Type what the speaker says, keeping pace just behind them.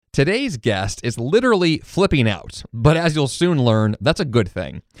Today's guest is literally flipping out, but as you'll soon learn, that's a good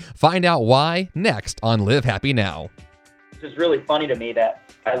thing. Find out why next on Live Happy Now. It's just really funny to me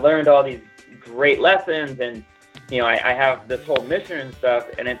that I learned all these great lessons and, I have this whole mission and stuff,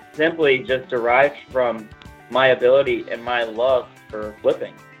 and it's simply just derived from my ability and my love for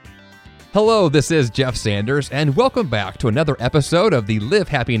flipping. Hello, this is Jeff Sanders, and welcome back to another episode of the Live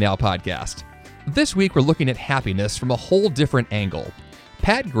Happy Now podcast. This week, we're looking at happiness from a whole different angle.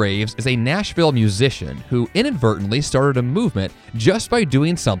 Pat Graves is a Nashville musician who inadvertently started a movement just by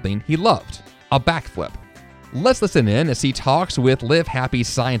doing something he loved, a backflip. Let's listen in as he talks with Live Happy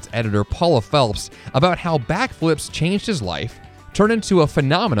science editor Paula Phelps about how backflips changed his life, turned into a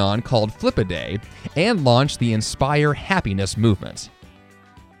phenomenon called Flip-A-Day, and launched the Inspire Happiness movement.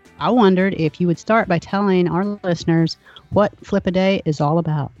 I wondered if you would start by telling our listeners what Flip-A-Day is all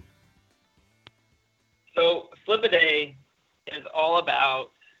about. So Flip-A-Day is all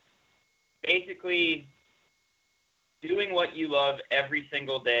about basically doing what you love every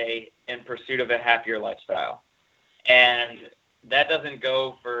single day in pursuit of a happier lifestyle. And that doesn't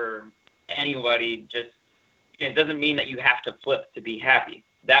go for anybody. It doesn't mean that you have to flip to be happy.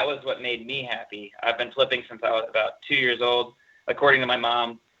 That was what made me happy. I've been flipping since I was about 2 years old. According to my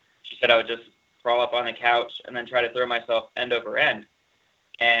mom, she said I would just crawl up on the couch and then try to throw myself end over end.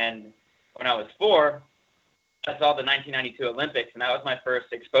 And when I was 4, I saw the 1992 Olympics, and that was my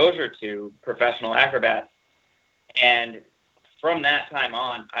first exposure to professional acrobats. And from that time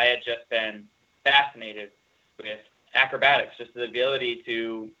on, I had just been fascinated with acrobatics, just the ability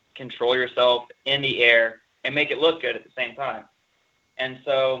to control yourself in the air and make it look good at the same time. And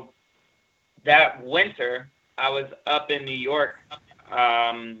so that winter, I was up in New York. It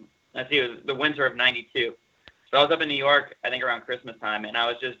was the winter of 92. So I was up in New York, I think around Christmas time, and I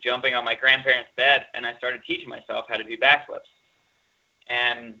was just jumping on my grandparents' bed, and I started teaching myself how to do backflips.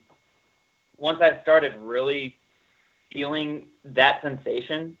 And once I started really feeling that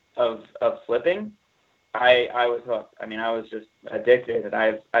sensation of flipping, I was hooked. I mean, I was just addicted, and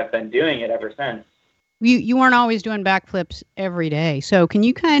I've been doing it ever since. You weren't always doing backflips every day. So can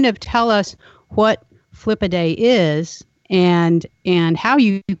you kind of tell us what Flip-A-Day is and how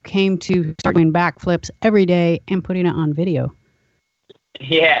you came to start doing backflips every day and putting it on video?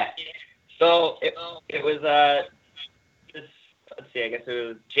 Yeah. So it was, I guess it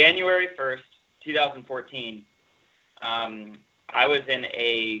was January 1st, 2014. I was in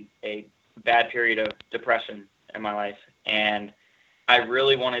a bad period of depression in my life, and I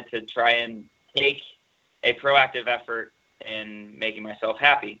really wanted to try and take a proactive effort in making myself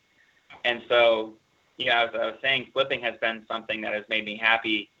happy. And so, as I was saying, flipping has been something that has made me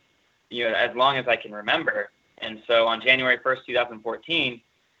happy, as long as I can remember. And so on January 1st, 2014,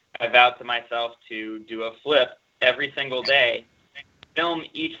 I vowed to myself to do a flip every single day, film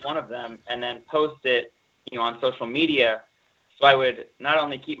each one of them, and then post it, on social media. So I would not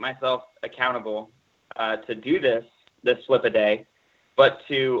only keep myself accountable to do this Flip-A-Day, but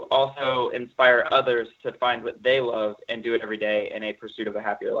to also inspire others to find what they love and do it every day in a pursuit of a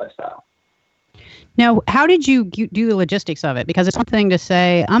happier lifestyle. Now, how did you do the logistics of it? Because it's one thing to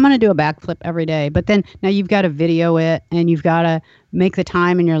say, I'm going to do a backflip every day, but then now you've got to video it and you've got to make the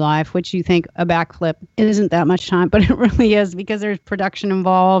time in your life, which you think a backflip isn't that much time, but it really is because there's production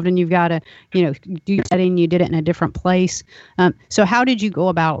involved and you've got to, do setting, you did it in a different place. So how did you go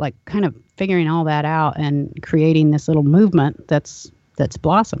about kind of figuring all that out and creating this little movement that's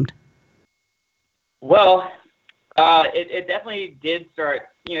blossomed? Well, it definitely did start.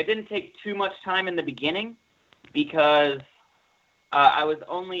 It didn't take too much time in the beginning because I was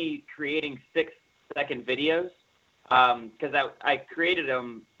only creating 6-second videos because I created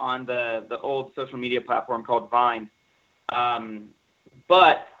them on the old social media platform called Vine.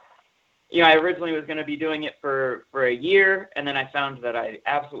 But I originally was going to be doing it for a year, and then I found that I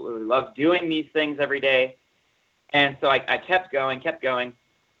absolutely loved doing these things every day. And so I kept going,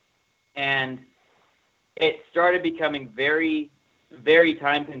 and it started becoming very, very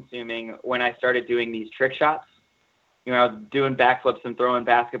time-consuming when I started doing these trick shots. I was doing backflips and throwing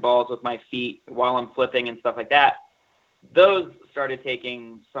basketballs with my feet while I'm flipping and stuff like that. Those started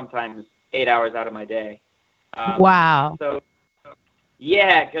taking sometimes 8 hours out of my day. Wow. So,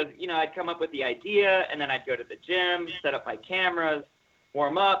 yeah, because, I'd come up with the idea, and then I'd go to the gym, set up my cameras,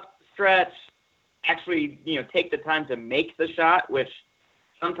 warm up, stretch, actually, take the time to make the shot, which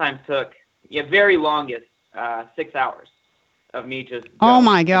sometimes took very longest 6 hours of me just oh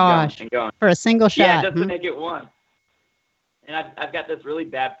my gosh, and going. For a single shot. Yeah, just to make it one. And I've got this really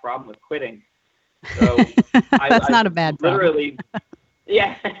bad problem with quitting. So that's not a bad problem. Literally,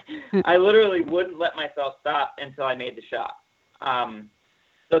 I literally wouldn't let myself stop until I made the shot.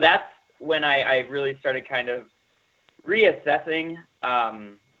 so that's when I really started kind of reassessing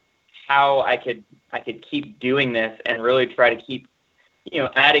how I could keep doing this and really try to keep,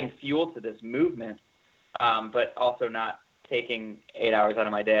 adding fuel to this movement, but also not taking 8 hours out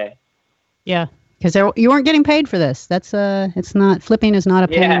of my day. Yeah, because you weren't getting paid for this. That's it's not, flipping is not a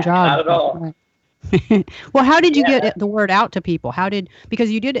paying job. Not at all. Well, how did you get the word out to people? Because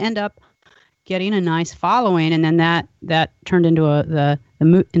you did end up getting a nice following, and then that turned into the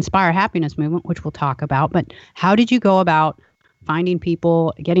Inspire Happiness movement, which we'll talk about. But how did you go about finding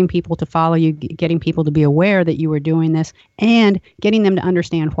people, getting people to follow you, getting people to be aware that you were doing this, and getting them to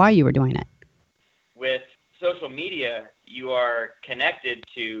understand why you were doing it? With social media, you are connected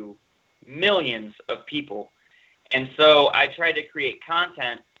to millions of people. And so I tried to create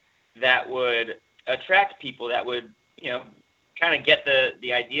content that would attract people, that would, kind of get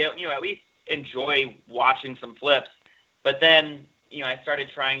the idea, at least enjoy watching some flips. But then, I started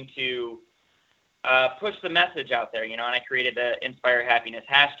trying to push the message out there, and I created the Inspire Happiness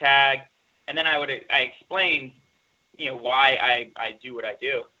hashtag. And then I explained, why I do what I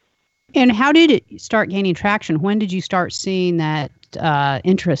do. And how did it start gaining traction? When did you start seeing that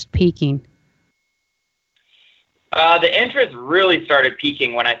interest peaking? The interest really started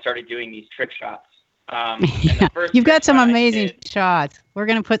peaking when I started doing these trick shots. You've got some amazing shots. We're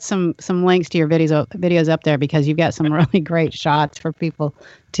going to put some links to your videos up there, because you've got some really great shots for people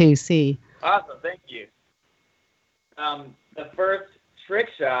to see. Awesome. Thank you. The first trick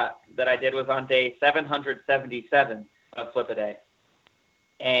shot that I did was on day 777 of Flip a Day.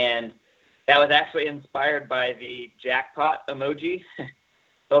 And that was actually inspired by the jackpot emoji. So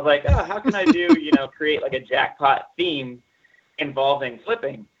I was like, how can I do, create like a jackpot theme involving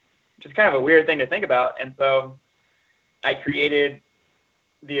flipping? Which is kind of a weird thing to think about. And so I created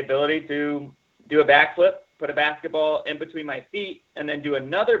the ability to do a backflip, put a basketball in between my feet, and then do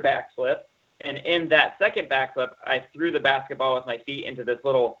another backflip. And in that second backflip, I threw the basketball with my feet into this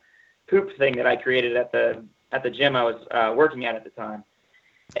little hoop thing that I created at the gym I was working at the time.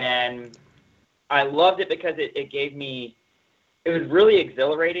 And I loved it because it gave me, it was really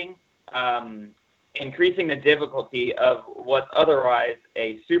exhilarating, increasing the difficulty of what's otherwise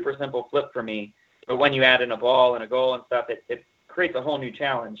a super simple flip for me. But when you add in a ball and a goal and stuff, it creates a whole new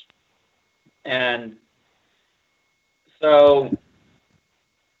challenge. And so,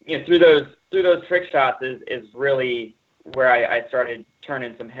 through those trick shots is really where I started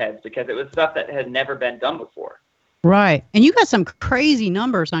turning some heads, because it was stuff that had never been done before. Right. And you got some crazy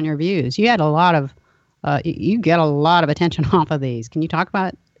numbers on your views. You had a lot of, you get a lot of attention off of these. Can you talk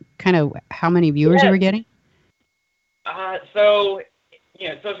about kind of how many viewers you were getting? So,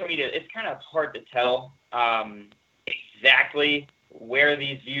 social media, it's kind of hard to tell exactly where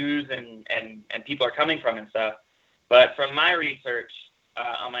these views and people are coming from and stuff. But from my research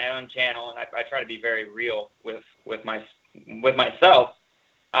on my own channel, and I try to be very real with myself,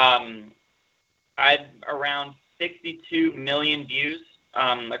 I've around 62 million views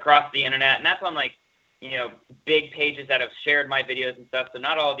across the internet, and that's on big pages that have shared my videos and stuff. So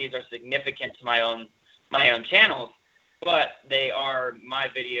not all of these are significant to my own channels, but they are my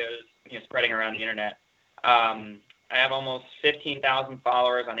videos, spreading around the internet. I have almost 15,000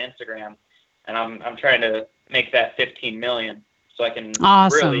 followers on Instagram, and I'm trying to make that 15 million so I can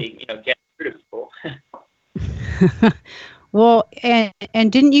really, get through to people. Well,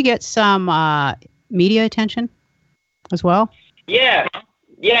 and didn't you get some media attention as well? Yeah.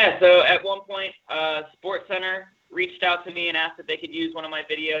 So at one point, SportsCenter reached out to me and asked if they could use one of my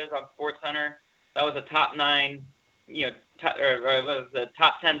videos on SportsCenter. That was a top 9, it was the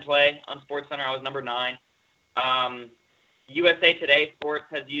top 10 play on SportsCenter. I was number 9. USA Today Sports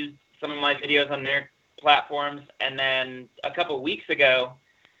has used some of my videos on their platforms. And then a couple of weeks ago,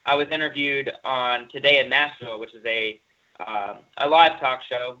 I was interviewed on Today in Nashville, which is a live talk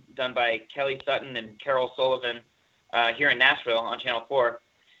show done by Kelly Sutton and Carol Sullivan here in Nashville on Channel 4.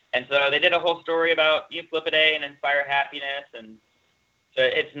 And so they did a whole story about Flip a Day and Inspire Happiness. And so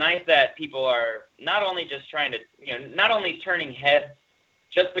it's nice that people are not only just trying to, not only turning heads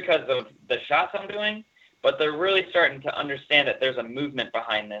just because of the shots I'm doing, but they're really starting to understand that there's a movement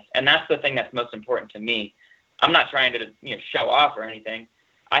behind this. And that's the thing that's most important to me. I'm not trying to, show off or anything.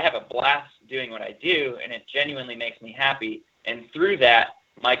 I have a blast doing what I do, and it genuinely makes me happy. And through that,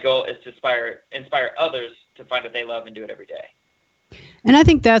 my goal is to inspire others to find what they love and do it every day. And I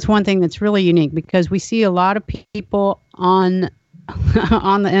think that's one thing that's really unique, because we see a lot of people on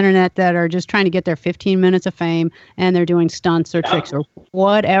the internet that are just trying to get their 15 minutes of fame, and they're doing stunts or tricks or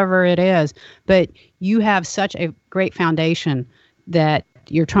whatever it is. But you have such a great foundation that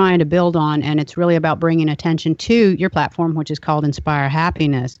you're trying to build on, and it's really about bringing attention to your platform, which is called Inspire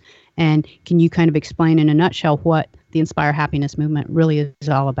Happiness. And can you kind of explain in a nutshell what the Inspire Happiness movement really is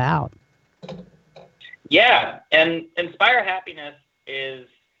all about? Yeah, and Inspire Happiness is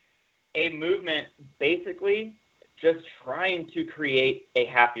a movement basically just trying to create a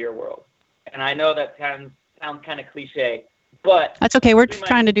happier world. And I know that sounds kind of cliche, but that's okay. We're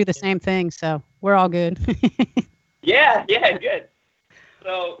trying to do the same thing, so we're all good. Yeah, good.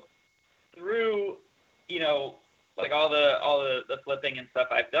 So through, like all the flipping and stuff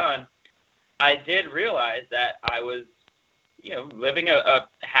I've done, I did realize that I was, living a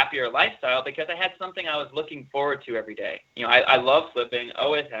happier lifestyle because I had something I was looking forward to every day. I love flipping,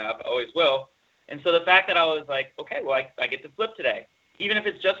 always have, always will. And so the fact that I was like, okay, well, I get to flip today. Even if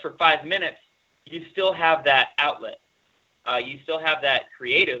it's just for 5 minutes, you still have that outlet. You still have that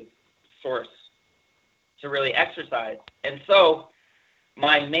creative source to really exercise. And so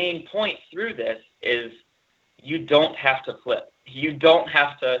my main point through this is you don't have to flip. You don't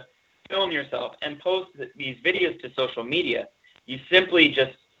have to film yourself and post these videos to social media. You simply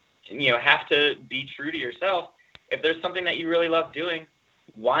just, have to be true to yourself. If there's something that you really love doing,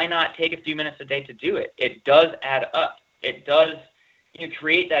 why not take a few minutes a day to do it? It does add up. It does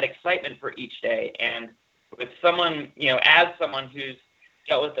create that excitement for each day. And with someone, as someone who's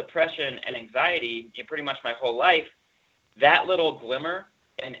dealt with depression and anxiety pretty much my whole life, that little glimmer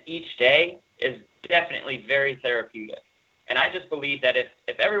in each day is definitely very therapeutic. And I just believe that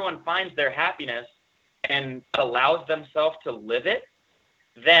if everyone finds their happiness and allows themselves to live it,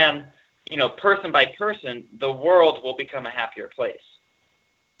 then, person by person, the world will become a happier place.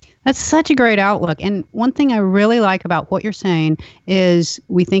 That's such a great outlook. And one thing I really like about what you're saying is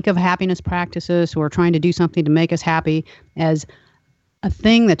we think of happiness practices or trying to do something to make us happy as a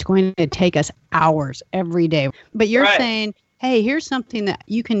thing that's going to take us hours every day. But you're saying, hey, here's something that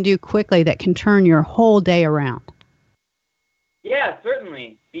you can do quickly that can turn your whole day around. Yeah,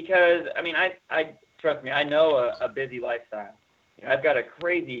 certainly. Because, I trust me, I know a busy lifestyle. I've got a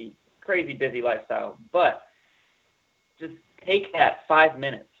crazy, crazy busy lifestyle. But just take that 5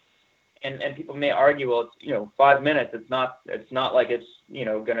 minutes. And people may argue, well, it's, 5 minutes. It's not like it's,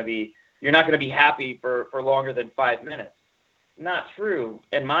 going to be, you're not going to be happy for longer than 5 minutes. Not true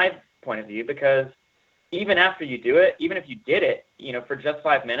in my point of view, because even after you do it, even if you did it, for just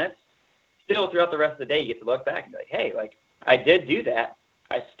 5 minutes, still throughout the rest of the day, you get to look back and be like, hey, like I did do that.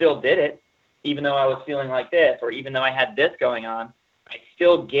 I still did it, even though I was feeling like this, or even though I had this going on, I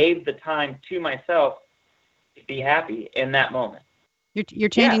still gave the time to myself to be happy in that moment. You're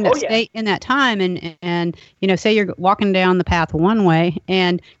changing that state in that time, and say you're walking down the path one way,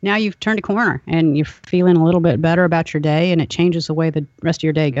 and now you've turned a corner, and you're feeling a little bit better about your day, and it changes the way the rest of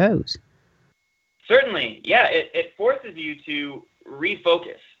your day goes. Certainly, yeah. It forces you to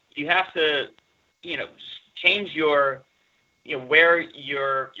refocus. You have to, change your, where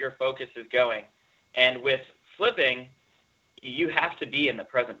your focus is going. And with flipping, you have to be in the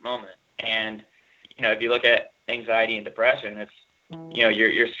present moment. And if you look at anxiety and depression, it's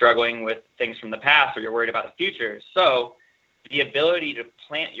you're struggling with things from the past, or you're worried about the future. So the ability to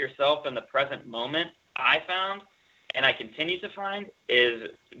plant yourself in the present moment, I found, and I continue to find, is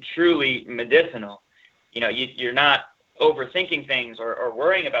truly medicinal. You're not overthinking things or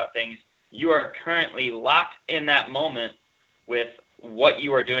worrying about things. You are currently locked in that moment with what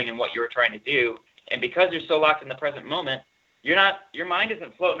you are doing and what you are trying to do. And because you're so locked in the present moment, your mind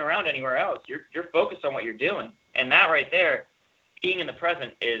isn't floating around anywhere else. You're focused on what you're doing. And that right there, being in the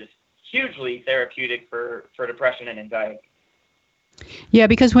present, is hugely therapeutic for depression and anxiety. Yeah,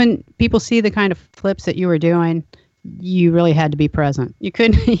 because when people see the kind of flips that you were doing, you really had to be present. You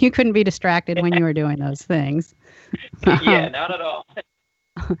couldn't be distracted when you were doing those things. Yeah, not at all.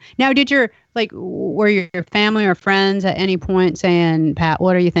 Now, were your family or friends at any point saying, Pat,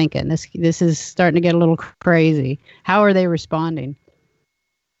 what are you thinking? This is starting to get a little crazy. How are they responding?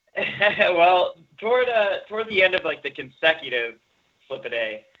 Well, toward the end of the consecutive flip a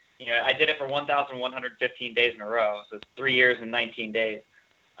day, I did it for 1,115 days in a row, so it's 3 years and 19 days.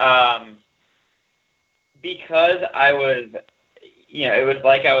 Because I was, it was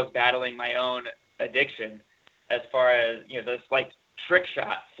like I was battling my own addiction, as far as this trick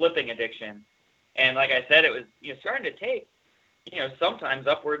shot flipping addiction. And like I said, it was starting to take sometimes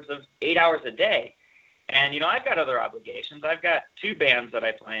upwards of 8 hours a day. And I've got other obligations. I've got 2 bands that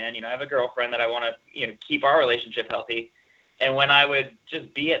I play in. I have a girlfriend that I want to keep our relationship healthy. And when I would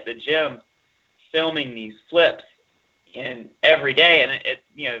just be at the gym filming these flips and every day, and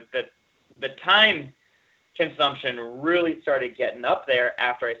the time consumption really started getting up there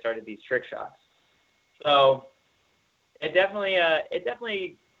after I started these trick shots. So it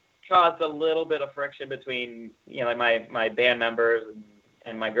definitely caused a little bit of friction between, like my band members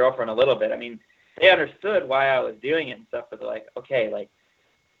and my girlfriend a little bit. I mean, they understood why I was doing it and stuff, but they're like, okay, like,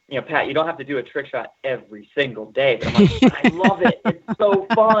 Pat, you don't have to do a trick shot every single day. But I'm like, I love it. It's so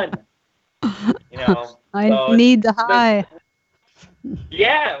fun. I need the high.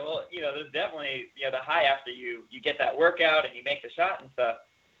 Yeah, well, there's definitely, the high after you get that workout and you make the shot and stuff.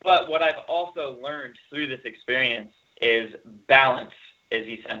 But what I've also learned through this experience is balance is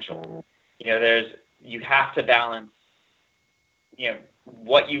essential. You have to balance,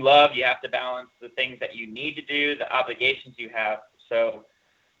 what you love. You have to balance the things that you need to do, the obligations you have. So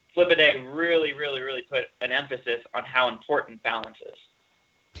Flip-A-Day really, really, really put an emphasis on how important balance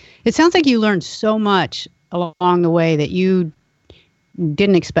is. It sounds like you learned so much along the way that you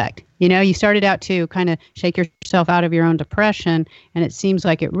didn't expect. You started out to kind of shake yourself out of your own depression, and it seems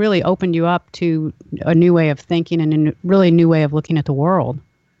like it really opened you up to a new way of thinking and a really new way of looking at the world.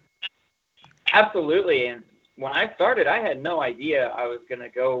 Absolutely. And when I started, I had no idea I was going to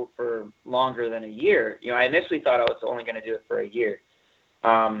go for longer than a year. I initially thought I was only going to do it for a year.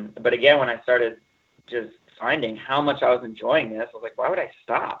 But again, when I started just finding how much I was enjoying this, I was like, why would I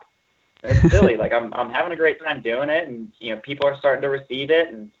stop? It's silly. Like I'm having a great time doing it, and people are starting to receive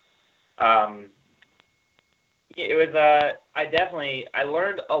it, and it was I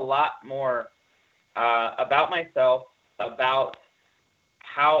learned a lot more about myself, about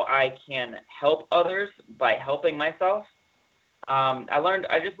how I can help others by helping myself.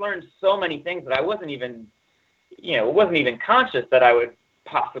 I just learned so many things that I wasn't even conscious that I would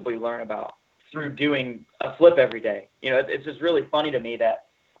possibly learn about through doing a flip every day. It's just really funny to me that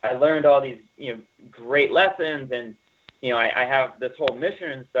I learned all these, great lessons, and, I have this whole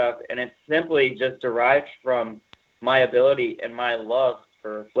mission and stuff, and it's simply just derived from my ability and my love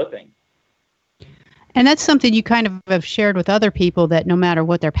for flipping. And that's something you kind of have shared with other people, that no matter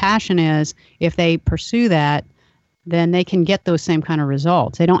what their passion is, if they pursue that, then they can get those same kind of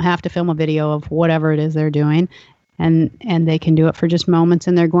results. They don't have to film a video of whatever it is they're doing, and they can do it for just moments,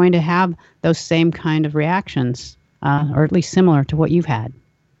 and they're going to have those same kind of reactions, or at least similar to what you've had.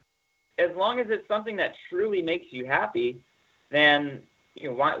 As long as it's something that truly makes you happy, then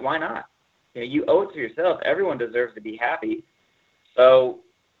why not? You owe it to yourself. Everyone deserves to be happy. So,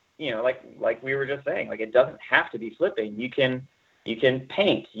 like we were just saying, like, it doesn't have to be flipping. You can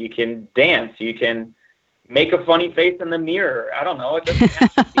paint, you can dance, you can make a funny face in the mirror. I don't know. It doesn't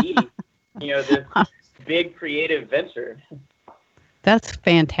have to be, this big creative venture. That's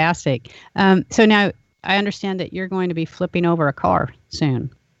fantastic. So now I understand that you're going to be flipping over a car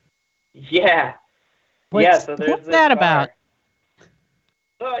soon. Yeah. What's So there's that car. about?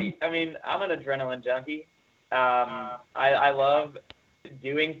 So, I mean, I'm an adrenaline junkie. I love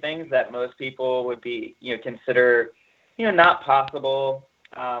doing things that most people would be, consider, not possible.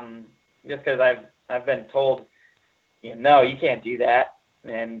 Just because I've been told, no, you can't do that,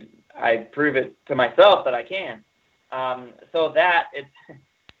 and I prove it to myself that I can. So that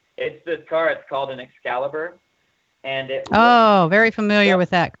it's this car. It's called an Excalibur, and very familiar with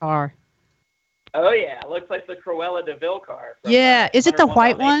that car. Oh yeah, it looks like the Cruella de Vil car. Yeah, is it the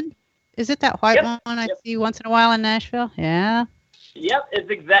white one? Is it that white one I see once in a while in Nashville? Yeah. Yep,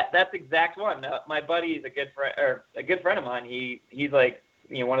 that's exact one. My buddy is a good friend of mine. He's like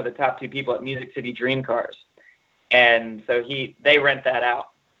one of the top 2 people at Music City Dream Cars, and so they rent that out,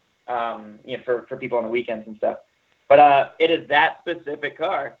 for people on the weekends and stuff. But it is that specific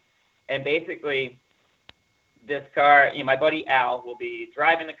car, and basically this car, my buddy Al will be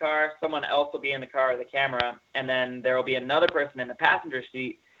driving the car. Someone else will be in the car with a camera, and then there will be another person in the passenger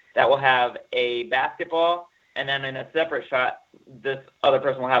seat that will have a basketball, and then in a separate shot, this other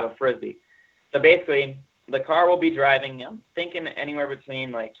person will have a Frisbee. So basically, the car will be driving, I'm thinking anywhere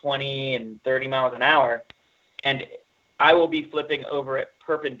between like 20 and 30 miles an hour, and I will be flipping over it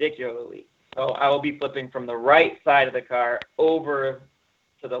perpendicularly. So I will be flipping from the right side of the car over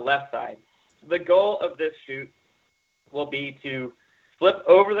to the left side. The goal of this shoot will be to flip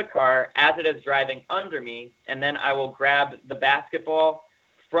over the car as it is driving under me, and then I will grab the basketball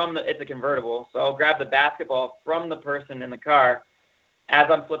it's a convertible, so I'll grab the basketball from the person in the car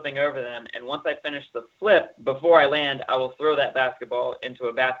as I'm flipping over them, and once I finish the flip, before I land, I will throw that basketball into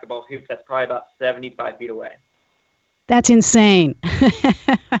a basketball hoop that's probably about 75 feet away. That's insane.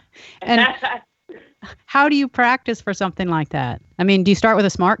 And how do you practice for something like that? I mean, do you start with a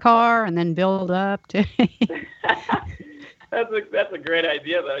smart car and then build up to? That's a great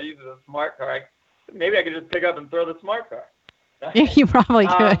idea, though. Using a smart car, maybe I could just pick up and throw the smart car. You probably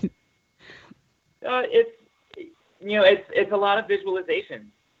could. It's a lot of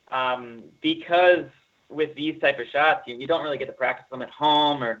visualization, because with these type of shots, you don't really get to practice them at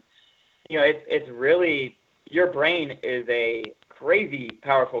home, or, it's really, your brain is a crazy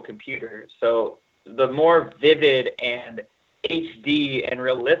powerful computer. So the more vivid and HD and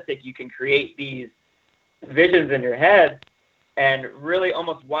realistic you can create these visions in your head and really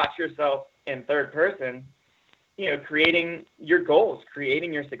almost watch yourself in third person, creating your goals,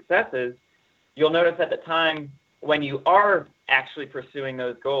 creating your successes, you'll notice at the time when you are actually pursuing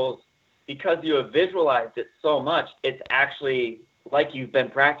those goals, because you have visualized it so much, it's actually like you've been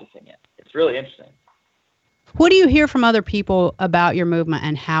practicing it. It's really interesting. What do you hear from other people about your movement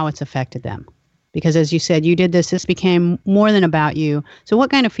and how it's affected them? Because as you said, you did this became more than about you. So what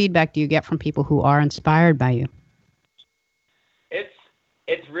kind of feedback do you get from people who are inspired by you?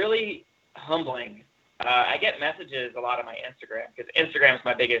 It's really humbling. I get messages a lot on my Instagram, because Instagram is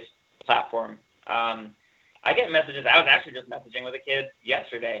my biggest platform. I get messages. I was actually just messaging with a kid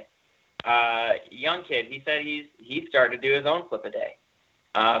yesterday, young kid. He said he started to do his own flip a day.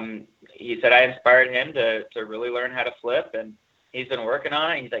 He said I inspired him to really learn how to flip, and he's been working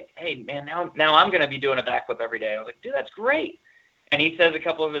on it. He's like, hey, man, now I'm going to be doing a backflip every day. I was like, dude, that's great. And he says a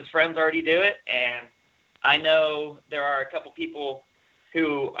couple of his friends already do it, and I know there are a couple people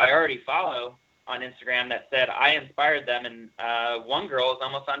who I already follow on Instagram that said I inspired them, and one girl is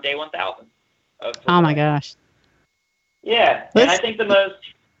almost on day 1,000. Oh my gosh! Yeah, and I think the most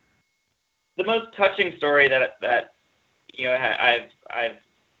touching story that I've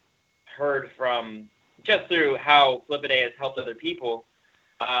heard from just through how Flip-A-Day has helped other people.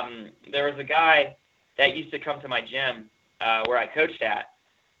 There was a guy that used to come to my gym where I coached at,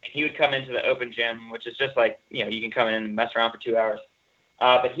 and he would come into the open gym, which is just like, you can come in and mess around for 2 hours.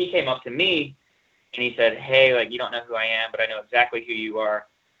 But he came up to me and he said, hey, like, you don't know who I am, but I know exactly who you are.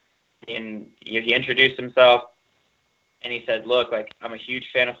 And he introduced himself, and he said, look, like, I'm a huge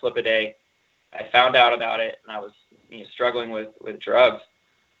fan of Flip-A-Day. I found out about it, and I was struggling with drugs.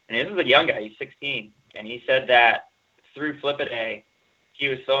 And this is a young guy. He's 16. And he said that through Flip-A-Day, he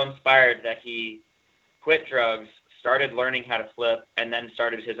was so inspired that he quit drugs, started learning how to flip, and then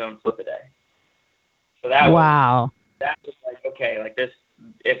started his own Flip-A-Day. So that was like, okay, like this,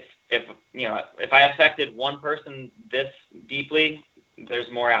 if I affected one person this deeply,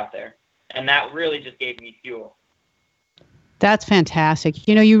 there's more out there. And that really just gave me fuel. That's fantastic.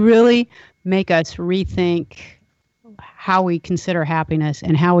 You really make us rethink how we consider happiness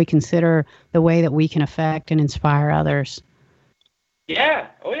and how we consider the way that we can affect and inspire others. Yeah.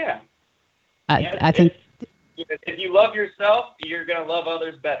 Oh, yeah. I think if you love yourself, you're going to love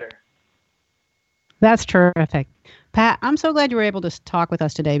others better. That's terrific. Pat, I'm so glad you were able to talk with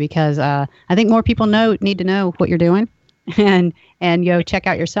us today, because I think more people need to know what you're doing, and check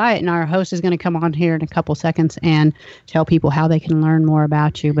out your site. And our host is going to come on here in a couple seconds and tell people how they can learn more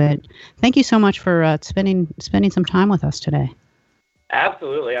about you. But thank you so much for spending some time with us today.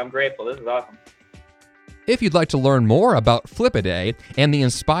 Absolutely. I'm grateful. This is awesome. If you'd like to learn more about Flip-A-Day and the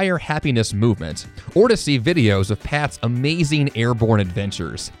Inspire Happiness movement, or to see videos of Pat's amazing airborne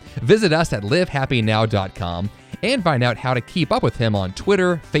adventures, visit us at livehappynow.com and find out how to keep up with him on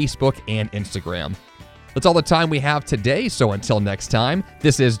Twitter, Facebook, and Instagram. That's all the time we have today, so until next time,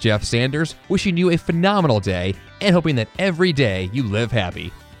 this is Jeff Sanders wishing you a phenomenal day and hoping that every day you live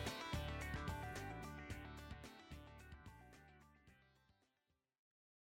happy.